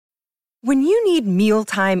When you need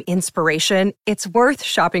mealtime inspiration, it's worth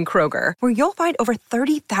shopping Kroger, where you'll find over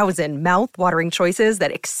 30,000 mouth-watering choices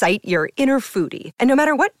that excite your inner foodie. And no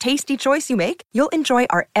matter what tasty choice you make, you'll enjoy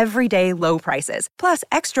our everyday low prices, plus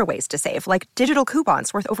extra ways to save, like digital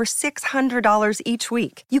coupons worth over $600 each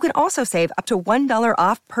week. You can also save up to $1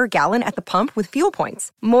 off per gallon at the pump with fuel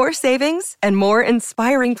points. More savings and more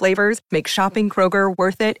inspiring flavors make shopping Kroger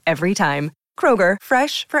worth it every time. Kroger,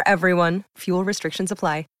 fresh for everyone. Fuel restrictions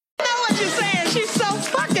apply. I know what you're saying. She's so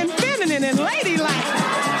fucking feminine and ladylike.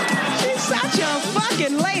 She's such a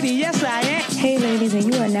fucking lady. Yes, I am. Hey, ladies,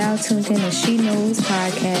 and you are now tuned in to She Knows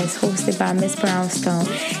podcast, hosted by Miss Brownstone.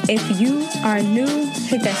 If you are new,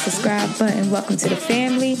 hit that subscribe button. Welcome to the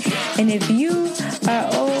family. And if you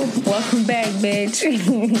are old, welcome back, bitch.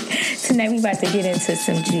 Tonight, we about to get into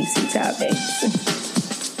some juicy topics.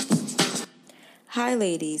 Hi,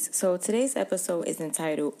 ladies. So today's episode is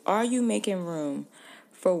entitled, Are You Making Room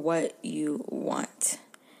for What You Want?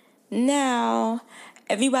 Now,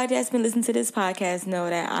 everybody that's been listening to this podcast know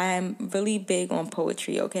that I am really big on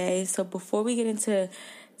poetry, okay? So before we get into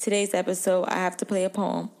today's episode, I have to play a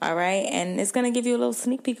poem, all right? And it's going to give you a little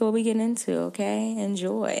sneak peek of what we get into, okay?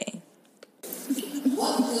 Enjoy.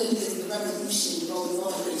 What good is the revolution going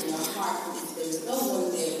on in your heart if there's no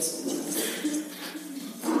one there to witness it?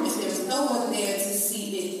 If there's no one there to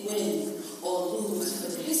see it win or lose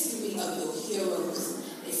for the history of your heroes?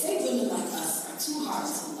 They say women like us are too hard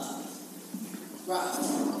to love. Rough.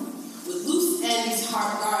 With loose ends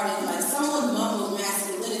heart guarded, like someone mumbled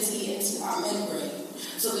masculinity into our membrane.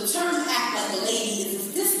 So the term act like a lady is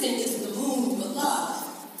as distant as the moon, but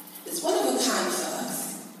love is one of a kind for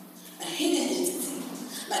us. A hidden entity,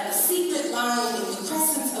 like a secret line in the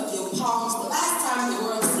crescents of your palms. The last time the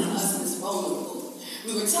world seen us this vulnerable,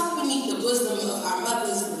 we were tucked beneath the bosom of our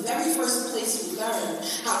mothers, the very first place we learned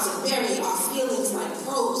how to bury our feelings like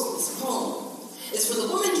prose in this poem. Is for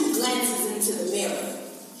the woman who glances into the mirror,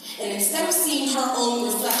 and instead of seeing her own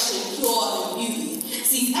reflection pure and beauty,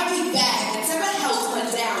 sees every bag that's ever held her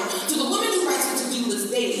down. To the woman who writes her to-do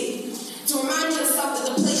list daily, to remind herself that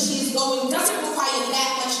the place she is going doesn't require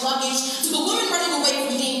that much luggage. To the woman running away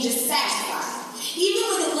from being dissatisfied, even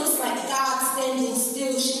when it looks like God standing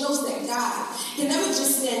still, she knows that God can never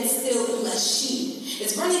just stand still unless she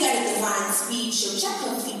is running at a divine speed. She'll check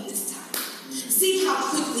her feet this time, see how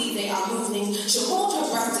quickly they are moving. She'll hold her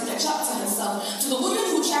breath to catch up to herself. To the women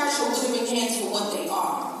who cherish her withering hands for what they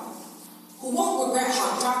are, who won't regret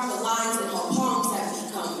how dark the lines in her palms have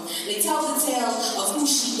become. They tell the tale of who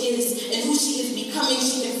she is and who she is becoming.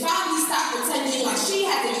 She can finally stop pretending like she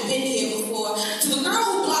hasn't been here before. To the girl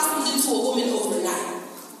who blossomed into a woman overnight,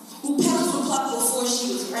 who petals were plucked before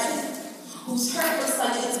she was ready, whose hurt looks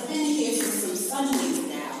like it's been here for some Sundays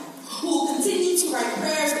now, who will continue to write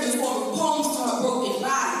prayers in the form of poems to her broken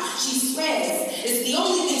body. She swears it's the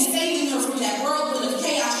only thing saving her from that whirlwind of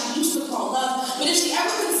chaos she used to call love. But if she ever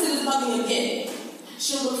considers loving again,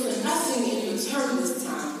 she'll look for nothing in return this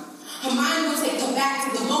time. Her mind will take her back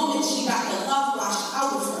to the moment she got the love washed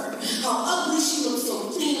out of her. How ugly she looked, so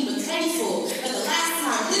clean but thankful that the last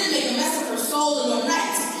time didn't make a mess of her soul in her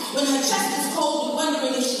nights. When her chest is cold and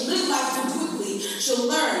wondering if she lived life too quickly, she'll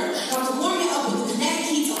learn how to warm it up with the kinetic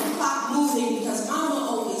heat of the clock moving, because Mama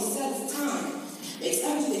always says time makes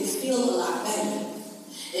everything feel a lot better.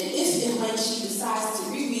 And if and when she decides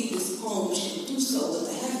to reread this poem, she'll do so with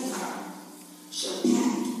a heavy heart. She'll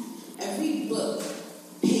pack every book,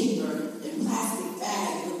 paper, and plastic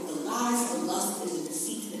bag with the lies, the lust, and the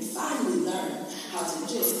deceit, and finally learn how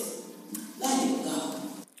to just let it go.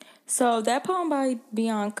 So that poem by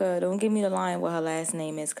Bianca, don't give me the line what her last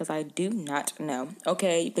name is, because I do not know.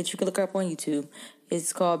 Okay, but you can look her up on YouTube.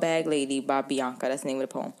 It's called Bag Lady by Bianca. That's the name of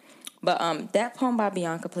the poem. But that poem by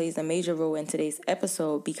Bianca plays a major role in today's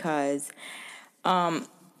episode because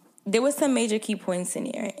there was some major key points in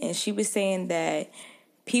here. And she was saying that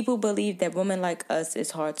people believe that women like us is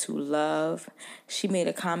hard to love. She made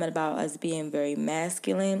a comment about us being very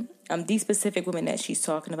masculine. These specific women that she's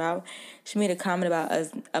talking about, she made a comment about us,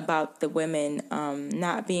 about the women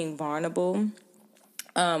not being vulnerable.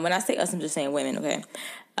 When I say us, I'm just saying women, okay?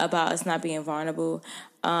 About us not being vulnerable.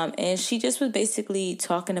 And she just was basically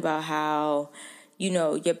talking about how, you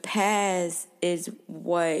know, your past is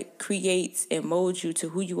what creates and molds you to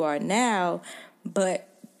who you are now. But,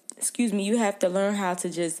 you have to learn how to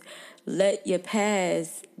just let your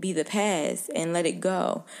past be the past and let it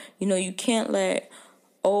go. You know, you can't let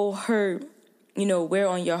old hurt, wear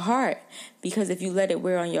on your heart. Because if you let it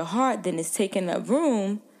wear on your heart, then it's taking up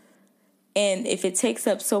room. And if it takes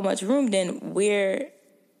up so much room, then where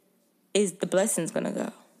is the blessings going to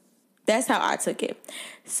go? That's how I took it.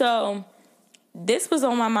 So this was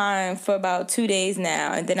on my mind for about 2 days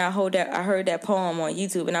now, and then I heard that poem on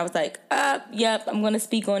YouTube, and I was like, yep, I'm going to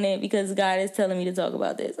speak on it because God is telling me to talk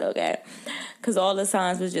about this, okay? Because all the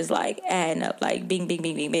signs was just, like, adding up, like, bing, bing,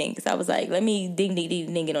 bing, bing, bing. Because I was like, let me ding, ding,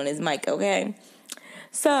 ding, ding it on his mic, okay?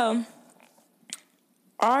 So,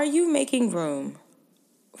 are you making room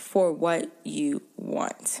for what you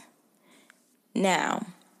want? Now,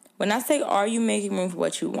 when I say, are you making room for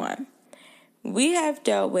what you want? We have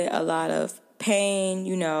dealt with a lot of pain,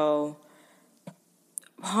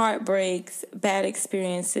 heartbreaks, bad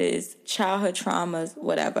experiences, childhood traumas,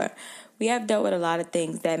 whatever. We have dealt with a lot of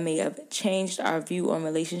things that may have changed our view on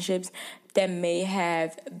relationships, that may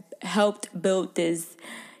have helped build this,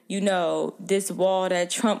 this wall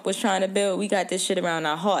that Trump was trying to build. We got this shit around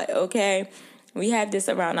our heart, okay? We have this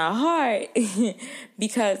around our heart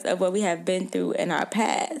because of what we have been through in our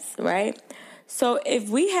past, right? So if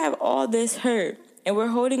we have all this hurt and we're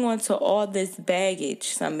holding on to all this baggage,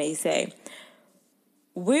 some may say,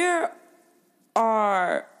 where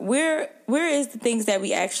is the things that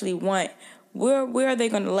we actually want? Where are they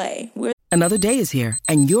going to lay? Another day is here,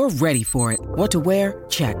 and you're ready for it. What to wear?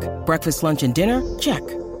 Check. Breakfast, lunch, and dinner? Check.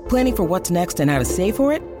 Planning for what's next and how to save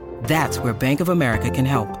for it? That's where Bank of America can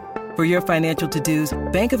help. For your financial to-dos,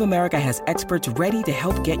 Bank of America has experts ready to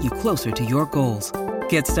help get you closer to your goals.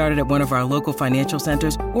 Get started at one of our local financial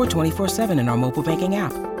centers or 24/7 in our mobile banking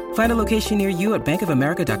app. Find a location near you at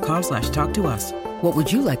bankofamerica.com/talktous. What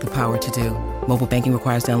would you like the power to do? Mobile banking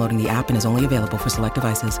requires downloading the app and is only available for select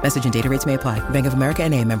devices. Message and data rates may apply. Bank of America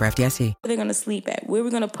N.A., member FDIC. Where they're going to sleep at? Where are we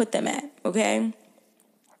going to put them at? Okay?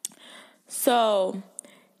 So,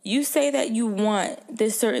 you say that you want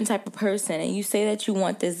this certain type of person, and you say that you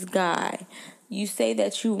want this guy. You say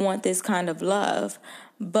that you want this kind of love.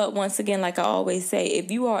 But once again, like I always say,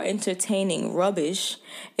 if you are entertaining rubbish,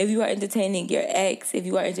 if you are entertaining your ex, if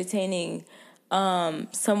you are entertaining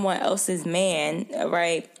someone else's man,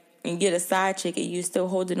 right, and get a side chick and you're still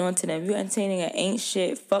holding on to them, if you're entertaining an ain't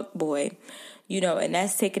shit fuck boy, and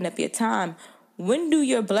that's taking up your time, when do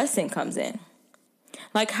your blessing comes in?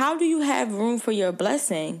 Like, how do you have room for your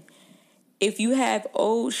blessing if you have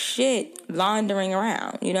old shit laundering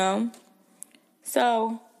around,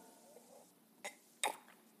 So,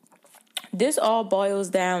 this all boils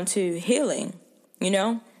down to healing,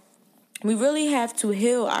 We really have to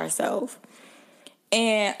heal ourselves.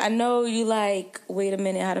 And I know you like, wait a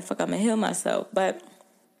minute, how the fuck I'm going to heal myself? But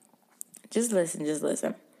just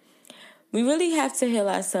listen. We really have to heal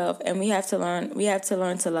ourselves, and we have to learn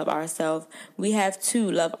to love ourselves. We have to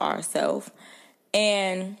love ourselves.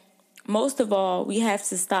 And most of all, we have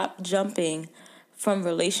to stop jumping from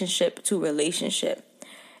relationship to relationship.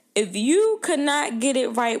 If you could not get it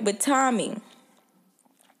right with Tommy,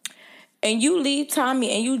 and you leave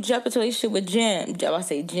Tommy and you jump into a relationship with Jen,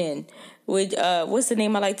 with, what's the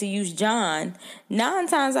name I like to use, John, 9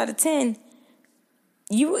 times out of 10,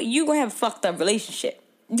 you going to have a fucked up relationship.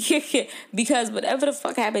 Because whatever the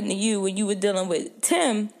fuck happened to you when you were dealing with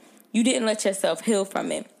Tim, you didn't let yourself heal from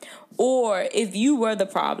it. Or if you were the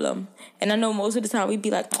problem, and I know most of the time we'd be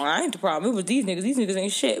like, I ain't the problem, it was these niggas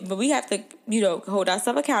ain't shit. But we have to, hold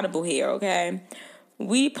ourselves accountable here, okay?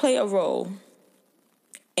 We play a role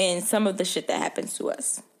in some of the shit that happens to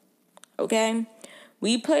us, okay?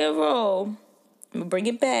 We play a role, I'm gonna bring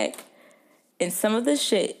it back, in some of the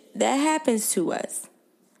shit that happens to us,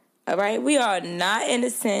 all right? We are not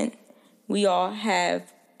innocent. We all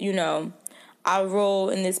have, our role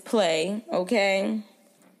in this play, okay?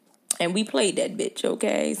 And we played that bitch,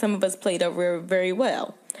 okay? Some of us played it very, very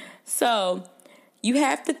well. So you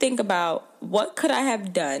have to think about, what could I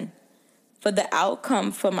have done for the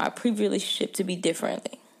outcome for my previous relationship to be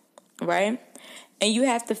differently, right? And you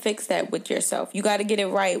have to fix that with yourself. You got to get it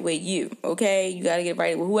right with you, okay? You got to get it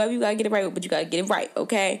right with whoever you got to get it right with, but you got to get it right,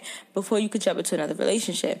 okay? Before you could jump into another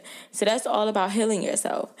relationship. So that's all about healing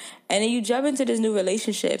yourself. And then you jump into this new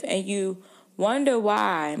relationship and you wonder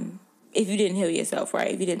why, if you didn't heal yourself,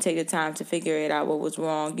 right? If you didn't take the time to figure it out what was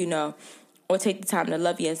wrong, or take the time to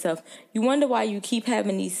love yourself. You wonder why you keep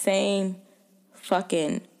having these same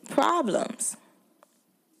fucking problems.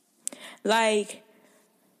 Like,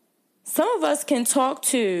 some of us can talk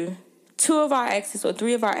to 2 of our exes or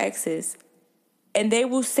 3 of our exes, and they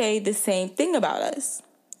will say the same thing about us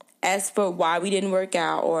as for why we didn't work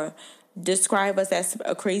out, or describe us as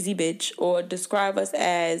a crazy bitch, or describe us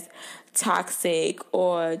as toxic,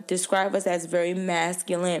 or describe us as very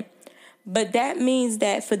masculine. But that means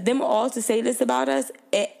that for them all to say this about us,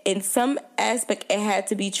 in some aspect, it had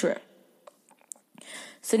to be true.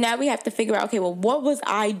 So now we have to figure out, okay, well, what was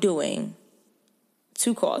I doing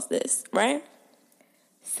to cause this, right?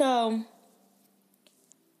 So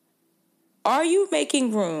Are you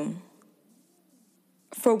making room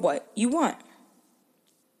for what you want?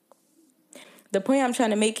 The point I'm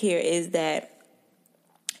trying to make here is that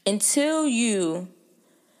until you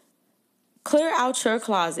clear out your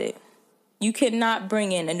closet, you cannot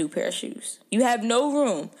bring in a new pair of shoes. You have no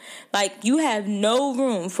room. Like, you have no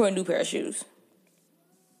room for a new pair of shoes.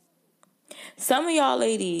 Some of y'all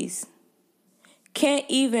ladies can't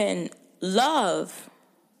even love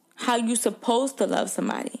how you supposed to love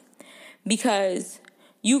somebody because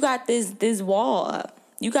you got this wall up.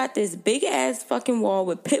 You got this big ass fucking wall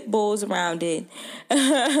with pit bulls around it.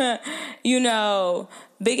 You know,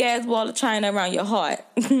 big ass wall of China around your heart.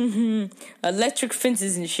 Electric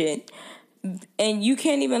fences and shit. And you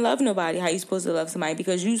can't even love nobody how you supposed to love somebody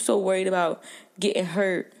because you so worried about getting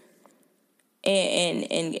hurt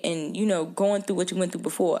and you know, going through what you went through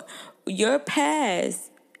before. Your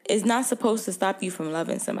past is not supposed to stop you from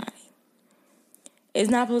loving somebody.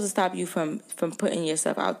 It's not supposed to stop you from putting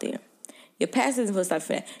yourself out there. Your past isn't supposed to stop you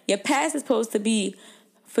from that. Your past is supposed to be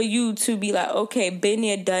for you to be like, okay, been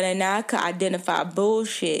there, done it. Now I can identify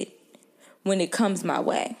bullshit when it comes my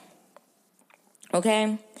way.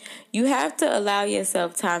 Okay? You have to allow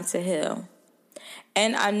yourself time to heal.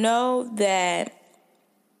 And I know that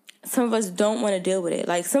some of us don't want to deal with it.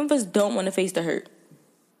 Like, some of us don't want to face the hurt.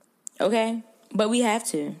 Okay? But we have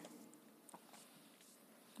to.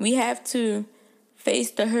 We have to face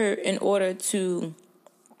the hurt in order to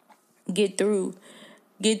get through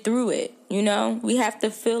it, you know? We have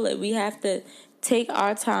to feel it. We have to take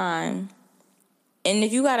our time. And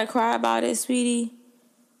if you got to cry about it, sweetie,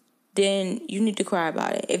 then you need to cry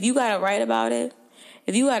about it. If you got to write about it,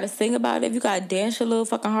 if you got to sing about it, if you got to dance your little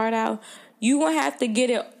fucking heart out, you going to have to get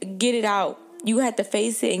it out. You have to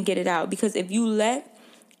face it and get it out. Because if you let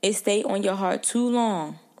it stay on your heart too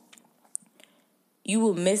long, you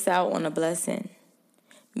will miss out on a blessing.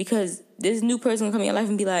 Because this new person will come in your life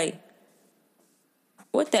and be like,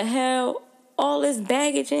 what the hell? All this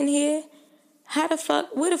baggage in here? Where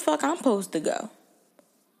the fuck I'm supposed to go?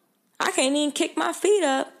 I can't even kick my feet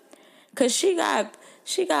up because she got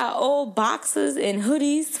old boxers and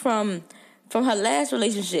hoodies from her last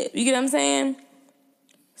relationship. You get what I'm saying?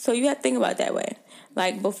 So you have to think about it that way.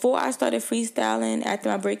 Like, before I started freestyling after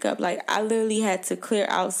my breakup, like, I literally had to clear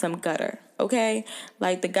out some gutter, okay?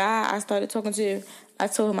 Like, the guy I started talking to, I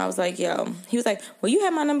told him, I was like, yo. He was like, well, you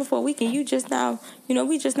had my number for a week and we just now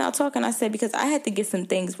talking. I said, because I had to get some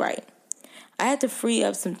things right. I had to free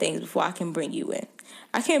up some things before I can bring you in.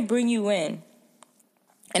 I can't bring you in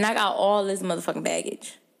and I got all this motherfucking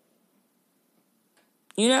baggage.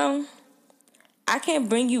 You know? I can't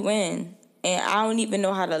bring you in and I don't even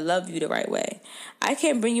know how to love you the right way. I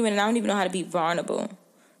can't bring you in and I don't even know how to be vulnerable.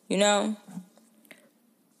 You know?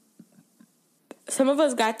 Some of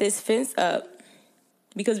us got this fence up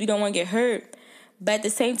because we don't want to get hurt. But at the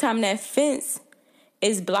same time, that fence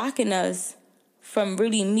is blocking us from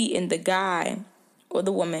really meeting the guy or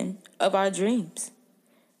the woman of our dreams.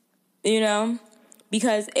 You know?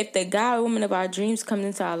 Because if the guy or woman of our dreams comes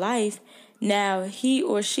into our life, now he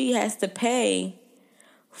or she has to pay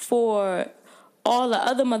for all the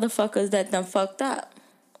other motherfuckers that done fucked up.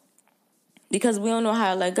 Because we don't know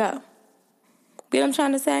how to let go. You know what I'm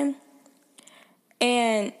trying to say?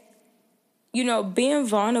 And, you know, being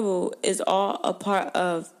vulnerable is all a part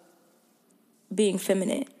of being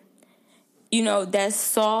feminine. You know, that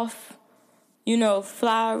soft, you know,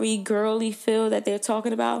 flowery, girly feel that they're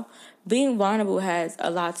talking about. Being vulnerable has a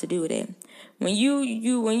lot to do with it. When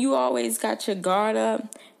you always got your guard up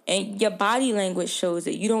and your body language shows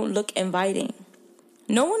it, you don't look inviting.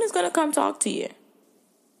 No one is going to come talk to you.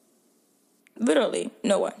 Literally,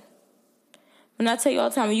 no one. When I tell you all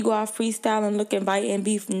the time, when you go out freestyle look inviting,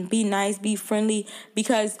 be nice, be friendly,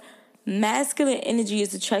 because masculine energy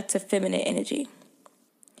is attracted to feminine energy.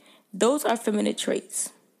 Those are feminine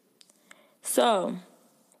traits. So,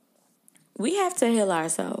 we have to heal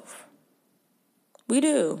ourselves. We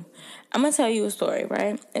do. I'm going to tell you a story,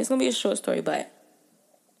 right? It's going to be a short story, but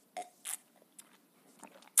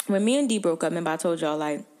when me and D broke up, remember I told y'all,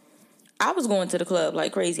 like, I was going to the club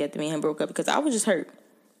like crazy after me and him broke up because I was just hurt.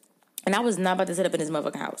 And I was not about to sit up in his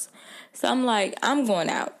motherfucking house. So I'm like, I'm going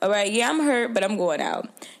out. All right, yeah, I'm hurt, but I'm going out.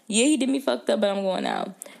 Yeah, he did me fucked up, but I'm going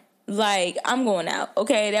out. Like, I'm going out.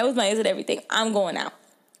 Okay, that was my answer to everything. I'm going out.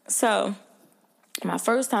 So, my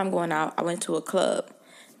first time going out, I went to a club.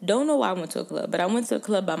 Don't know why I went to a club, but I went to a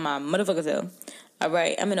club by my motherfucking self. All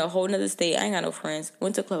right, I'm in a whole nother state. I ain't got no friends.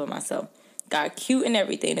 Went to a club by myself. Got cute and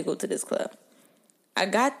everything to go to this club. I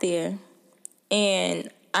got there, and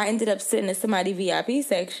I ended up sitting in somebody's VIP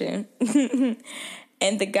section.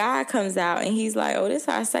 And the guy comes out and he's like, oh, this is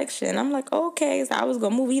our section. I'm like, okay. So I was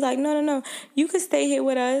going to move. He like, no. You can stay here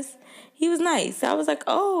with us. He was nice. So I was like,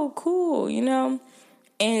 oh, cool, you know.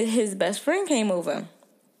 And his best friend came over.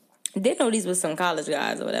 Didn't know these were some college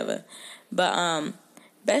guys or whatever. But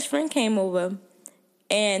best friend came over.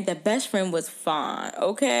 And the best friend was fine,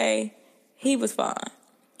 okay? He was fine.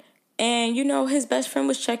 And, you know, his best friend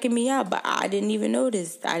was checking me out. But I didn't even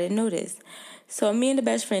notice. I didn't notice. So me and the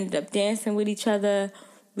best friend ended up dancing with each other.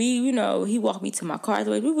 We, you know, he walked me to my car.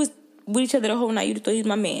 We was with each other the whole night. You thought he was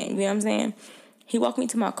my man. You know what I'm saying? He walked me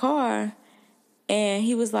to my car, and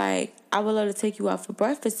he was like, I would love to take you out for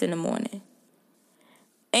breakfast in the morning.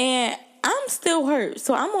 And I'm still hurt.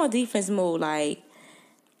 So I'm on defense mode. Like,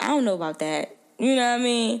 I don't know about that. You know what I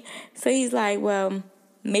mean? So he's like, well,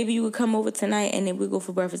 maybe you would come over tonight, and then we'll go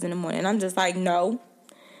for breakfast in the morning. And I'm just like, no.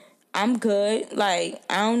 I'm good. Like,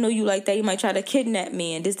 I don't know you like that. You might try to kidnap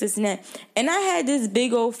me and this, and that. And I had this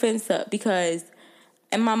big old fence up because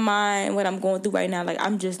in my mind, what I'm going through right now, like,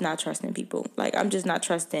 I'm just not trusting people. Like, I'm just not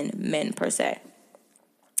trusting men per se.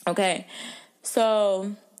 Okay.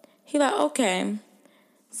 So he like, okay.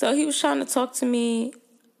 So he was trying to talk to me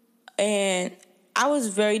and I was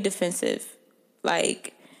very defensive.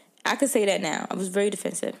 Like, I could say that now. I was very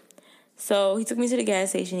defensive. So he took me to the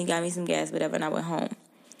gas station. He got me some gas, whatever, and I went home.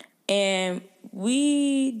 And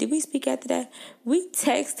did we speak after that? We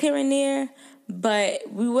text here and there, but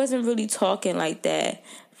we wasn't really talking like that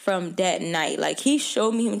from that night. Like, he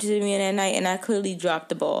showed me him to me that night, and I clearly dropped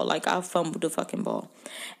the ball. Like, I fumbled the fucking ball.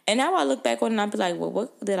 And now I look back on it, and I be like, well,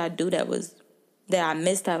 what did I do that I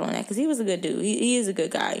missed out on that? Because he was a good dude. He is a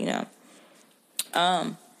good guy, you know.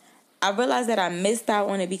 I realized that I missed out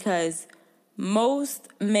on it because most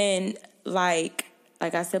men, like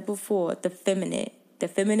I said before, the feminine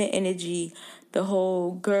energy, the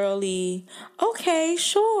whole girly, okay,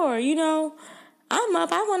 sure, you know, I'm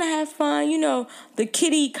up, I want to have fun, you know, the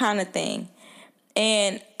kiddie kind of thing.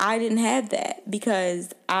 And I didn't have that because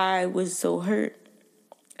I was so hurt.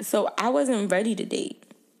 So I wasn't ready to date.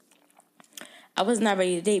 I was not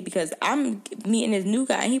ready to date because I'm meeting this new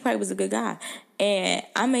guy, and he probably was a good guy. And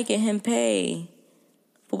I'm making him pay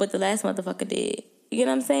for what the last motherfucker did. You get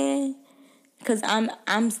what I'm saying? Because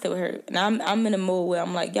I'm still hurt. And I'm in a mode where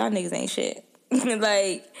I'm like, y'all niggas ain't shit.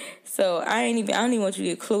 Like, so I don't even want you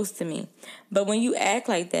to get close to me. But when you act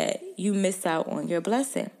like that, you miss out on your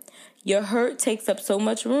blessing. Your hurt takes up so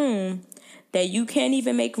much room that you can't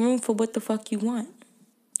even make room for what the fuck you want.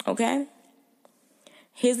 Okay?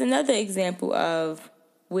 Here's another example of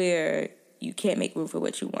where you can't make room for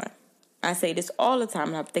what you want. I say this all the time,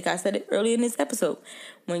 and I think I said it earlier in this episode.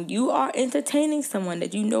 When you are entertaining someone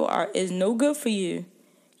that you know is no good for you,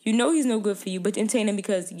 you know he's no good for you, but you entertain him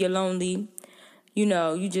because you're lonely, you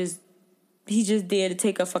know, he's just there to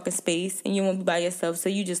take up fucking space, and you won't be by yourself, so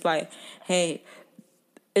you just like, hey,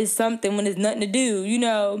 it's something when there's nothing to do, you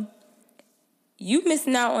know. You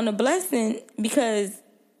missing out on a blessing because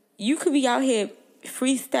you could be out here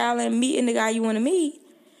freestyling, meeting the guy you want to meet,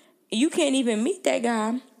 and you can't even meet that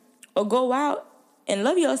guy or go out and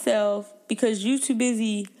love yourself because you too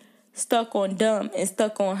busy stuck on dumb and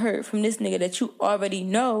stuck on hurt from this nigga that you already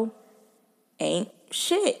know ain't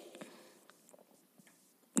shit.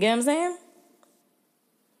 Get what I'm saying?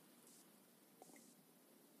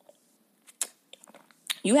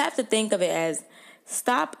 You have to think of it as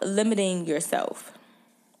stop limiting yourself.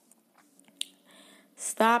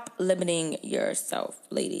 Stop limiting yourself,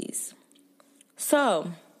 ladies.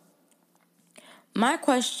 So, my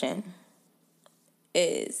question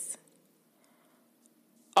is,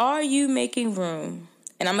 are you making room,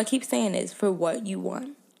 and I'm going to keep saying this, for what you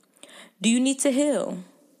want? Do you need to heal?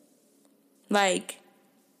 Like,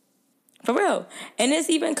 for real. And this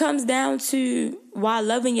even comes down to why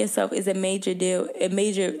loving yourself is a major deal, I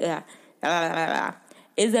don't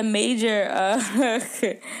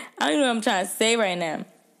know what I'm trying to say right now.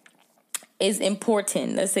 It's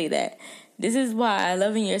important. Let's say that. This is why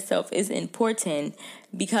loving yourself is important,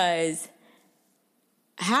 because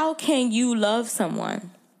how can you love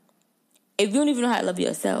someone if you don't even know how to love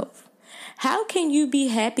yourself? How can you be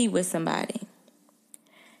happy with somebody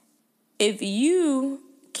if you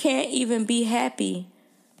can't even be happy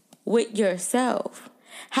with yourself?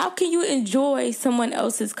 How can you enjoy someone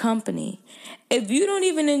else's company if you don't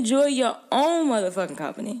even enjoy your own motherfucking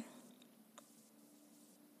company?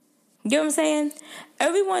 You know what I'm saying?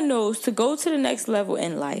 Everyone knows to go to the next level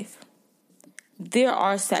in life, there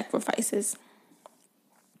are sacrifices.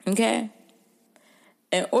 Okay?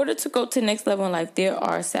 In order to go to the next level in life, there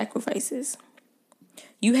are sacrifices.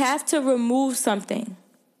 You have to remove something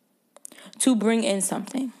to bring in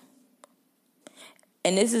something.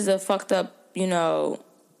 And this is a fucked up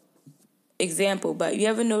example, but you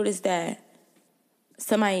ever notice that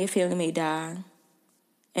somebody in your family may die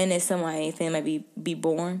and then somebody in your family might be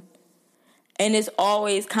born? And it's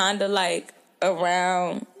always kind of like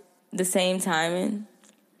around the same timing.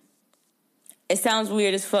 It sounds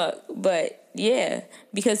weird as fuck, but yeah,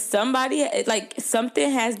 because something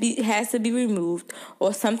has to be removed,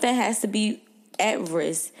 or something has to be at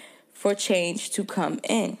risk for change to come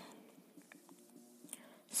in.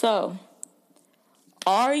 So,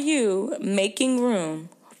 are you making room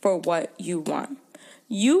for what you want?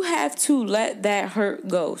 You have to let that hurt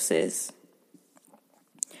go, sis.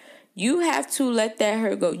 You have to let that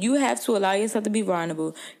hurt go. You have to allow yourself to be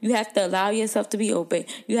vulnerable. You have to allow yourself to be open.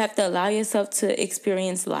 You have to allow yourself to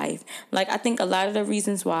experience life. Like, I think a lot of the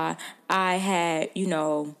reasons why I had,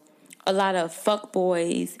 a lot of fuck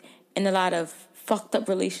boys and a lot of fucked up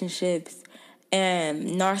relationships and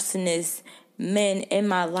narcissist men in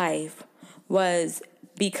my life was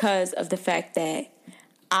because of the fact that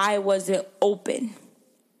I wasn't open.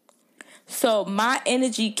 So my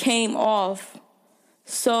energy came off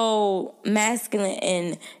so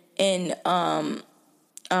masculine and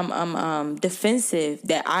defensive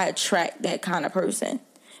that I attract that kind of person.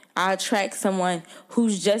 I attract someone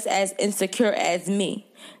who's just as insecure as me.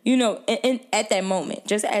 At that moment,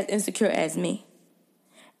 just as insecure as me.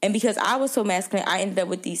 And because I was so masculine, I ended up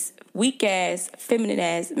with these weak-ass,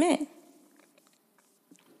 feminine-ass men.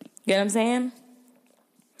 You know what I'm saying?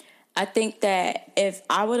 I think that if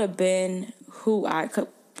I would have been who I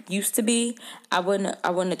used to be, I wouldn't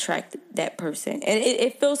attract that person. And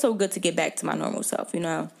it feels so good to get back to my normal self,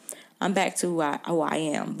 I'm back to who I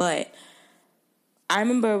am. But I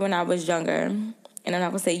remember when I was younger, and I'm not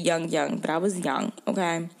going to say young, but I was young,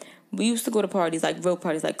 okay? We used to go to parties, like real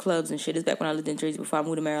parties, like clubs and shit. It's back when I lived in Jersey before I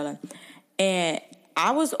moved to Maryland. And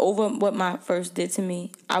I was over what my first did to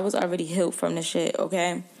me. I was already healed from the shit,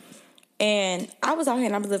 okay? And I was out here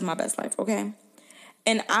and I was living my best life, okay?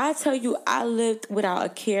 And I tell you, I lived without a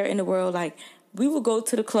care in the world. Like, we would go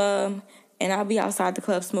to the club and I'll be outside the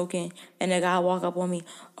club smoking, and a guy would walk up on me.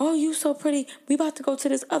 Oh, you so pretty. We about to go to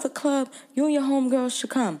this other club. You and your homegirls should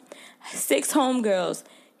come. 6 homegirls.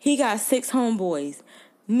 He got 6 homeboys.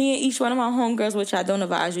 Me and each one of my homegirls, which I don't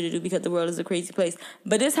advise you to do because the world is a crazy place.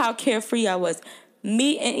 But this is how carefree I was.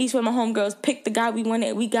 Me and each one of my homegirls picked the guy we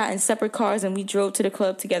wanted. We got in separate cars and we drove to the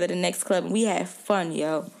club together, the next club. And we had fun,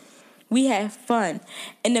 yo. We had fun.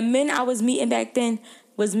 And the men I was meeting back then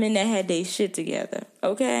was men that had their shit together,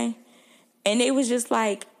 okay? And they was just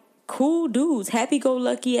like cool dudes,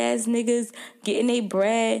 happy-go-lucky ass niggas, getting their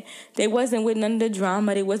bread. They wasn't with none of the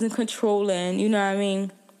drama. They wasn't controlling, you know what I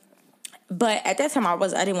mean? But at that time, I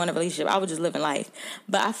didn't want a relationship. I was just living life.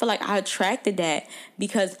 But I feel like I attracted that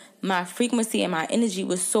because my frequency and my energy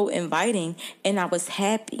was so inviting, and I was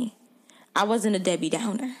happy. I wasn't a Debbie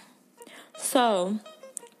Downer. So,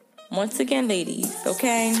 once again, ladies,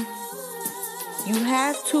 okay? You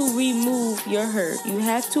have to remove your hurt. You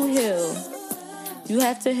have to heal. You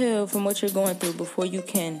have to heal from what you're going through before you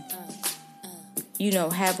can,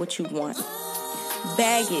 have what you want.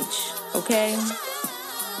 Baggage, okay?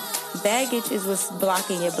 Baggage is what's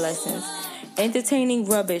blocking your blessings. Entertaining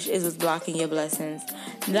rubbish is what's blocking your blessings.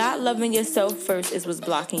 Not loving yourself first is what's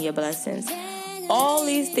blocking your blessings. All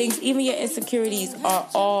these things, even your insecurities, are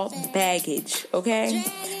all baggage, okay?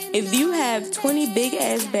 If you have 20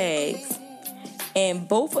 big-ass bags in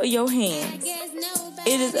both of your hands,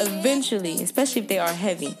 it is eventually, especially if they are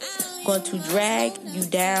heavy, going to drag you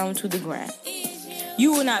down to the ground.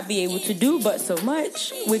 You will not be able to do but so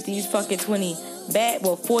much with these fucking 40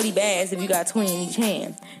 bags if you got 20 in each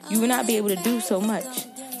hand. You will not be able to do so much.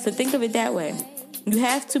 So think of it that way. You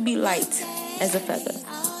have to be light as a feather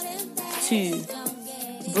to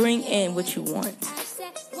bring in what you want.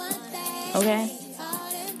 Okay?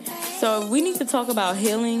 So if we need to talk about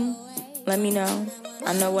healing, let me know.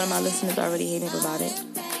 I know one of my listeners already hate me about it.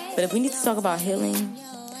 But if we need to talk about healing,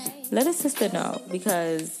 let a sister know,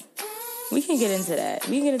 because we can get into that.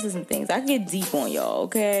 We can get into some things. I can get deep on y'all,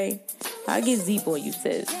 okay? I get deep on you,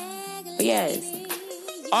 sis. But yes,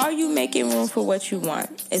 are you making room for what you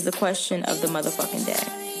want is the question of the motherfucking day.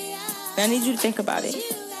 And I need you to think about it.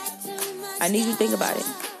 I need you to think about it.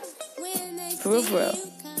 For real, for real.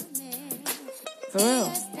 For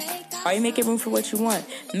real. Are you making room for what you want?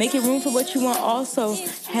 Making room for what you want also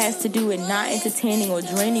has to do with not entertaining or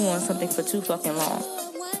draining on something for too fucking long.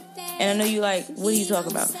 And I know you like, what are you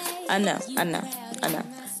talking about? I know.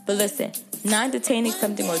 But listen, not entertaining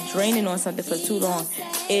something or draining on something for too long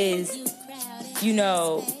is,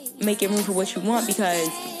 making room for what you want, because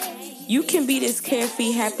you can be this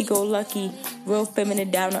carefree, happy-go-lucky, real feminine,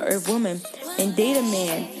 down-to-earth woman and date a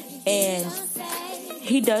man and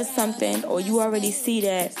he does something, or you already see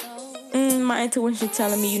that, my intuition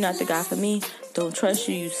telling me you're not the guy for me, don't trust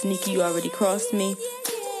you, you sneaky, you already crossed me,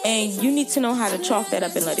 and you need to know how to chalk that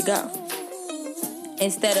up and let it go,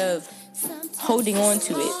 instead of holding on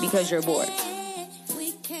to it because you're bored.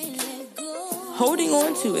 Holding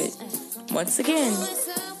on to it, once again,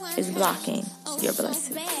 is blocking your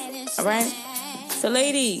blessings. Alright? So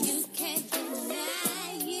ladies,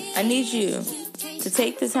 I need you to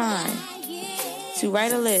take the time to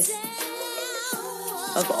write a list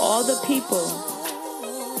of all the people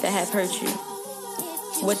that have hurt you,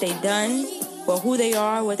 what they've done, or who they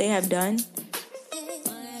are, what they have done.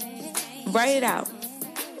 Write it out.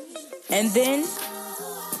 And then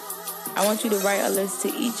I want you to write a list to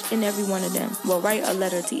each and every one of them. Well, write a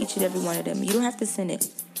letter to each and every one of them. You don't have to send it.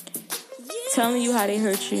 Telling you how they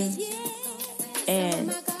hurt you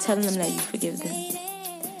and telling them that you forgive them.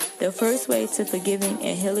 The first way to forgiving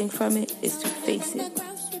and healing from it is to face it.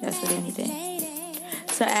 That's with anything.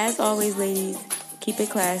 So as always, ladies, keep it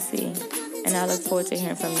classy. And I look forward to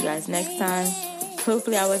hearing from you guys next time.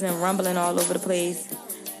 Hopefully I wasn't rumbling all over the place.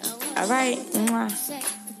 All right. Mwah.